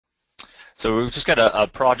So we've just got a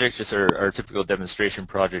project, just our typical demonstration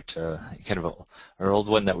project, kind of our old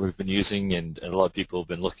one that we've been using, and a lot of people have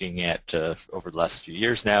been looking at over the last few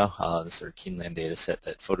years now. This is our Keeneland data set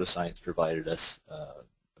that Photoscience provided us a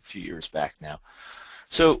few years back now.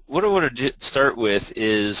 So what I want to start with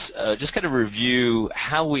is just kind of review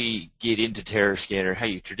how we get into TerraScan, or how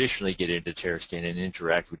you traditionally get into TerraScan and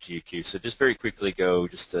interact with GeoCue. So just very quickly go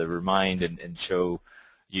just to remind and show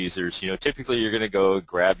users, typically you're going to go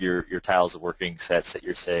grab your tiles of working sets that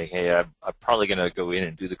you're saying, hey, I'm probably going to go in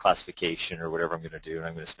and do the classification or whatever I'm going to do, and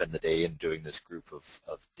I'm going to spend the day in doing this group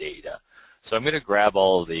of data. So I'm going to grab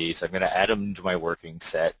all of these, I'm going to add them to my working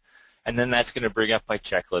set, and then that's going to bring up my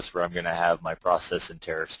checklist where I'm going to have my process and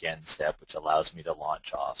TerraScan step, which allows me to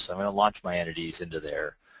launch off. So I'm going to launch my entities into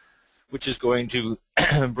there, which is going to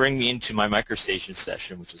bring me into my MicroStation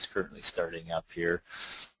session, which is currently starting up here.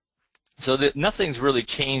 So nothing's really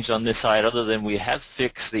changed on this side other than we have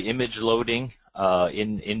fixed the image loading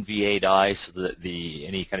in V8i, so that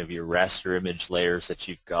any kind of your raster image layers that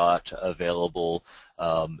you've got available,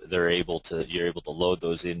 you're able to load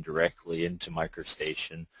those in directly into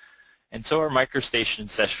MicroStation. And so our MicroStation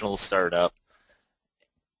session will start up.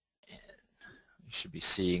 You should be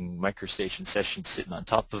seeing MicroStation session sitting on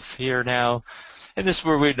top of here now. And this is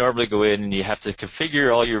where we normally go in and you have to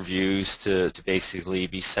configure all your views to basically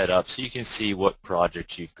be set up so you can see what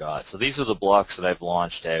project you've got. So these are the blocks that I've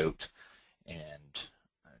launched out, and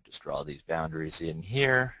I just draw these boundaries in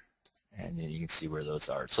here, and then you can see where those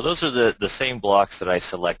are. So those are the same blocks that I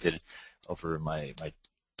selected over my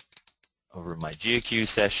GeoCue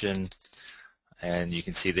session, and you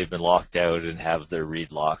can see they've been locked out and have their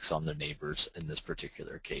read locks on their neighbors in this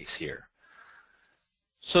particular case here.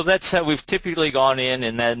 So that's how we've typically gone in,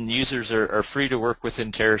 and then users are free to work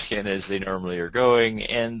within TerraScan as they normally are going.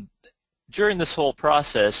 And during this whole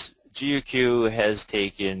process, GeoCue has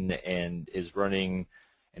taken and is running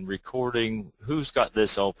and recording who's got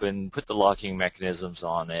this open, put the locking mechanisms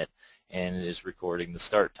on it, and is recording the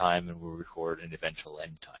start time, and will record an eventual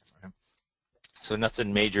end time. Right? So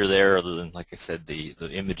nothing major there other than, like I said, the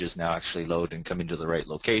images now actually load and come into the right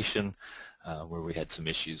location, where we had some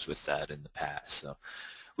issues with that in the past. So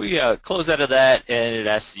we close out of that, and it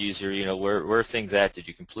asks the user, where are things at? Did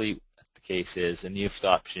you complete what the case is? And you have the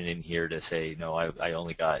option in here to say, no, I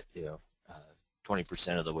only got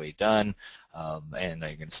 20% of the way done, and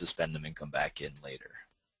I'm going to suspend them and come back in later.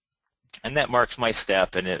 And that marks my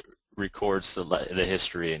step, and it records the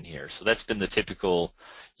history in here. So that's been the typical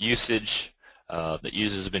usage that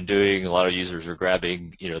users have been doing. A lot of users are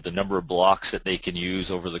grabbing, the number of blocks that they can use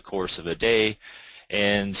over the course of a day,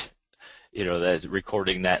 and that's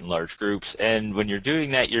recording that in large groups. And when you're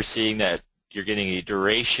doing that, you're seeing that you're getting a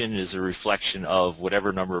duration is a reflection of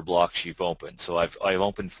whatever number of blocks you've opened. So I've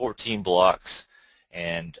opened 14 blocks,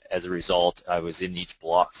 and as a result, I was in each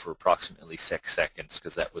block for approximately 6 seconds,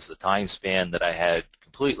 because that was the time span that I had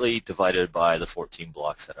completely divided by the 14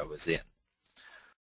 blocks that I was in.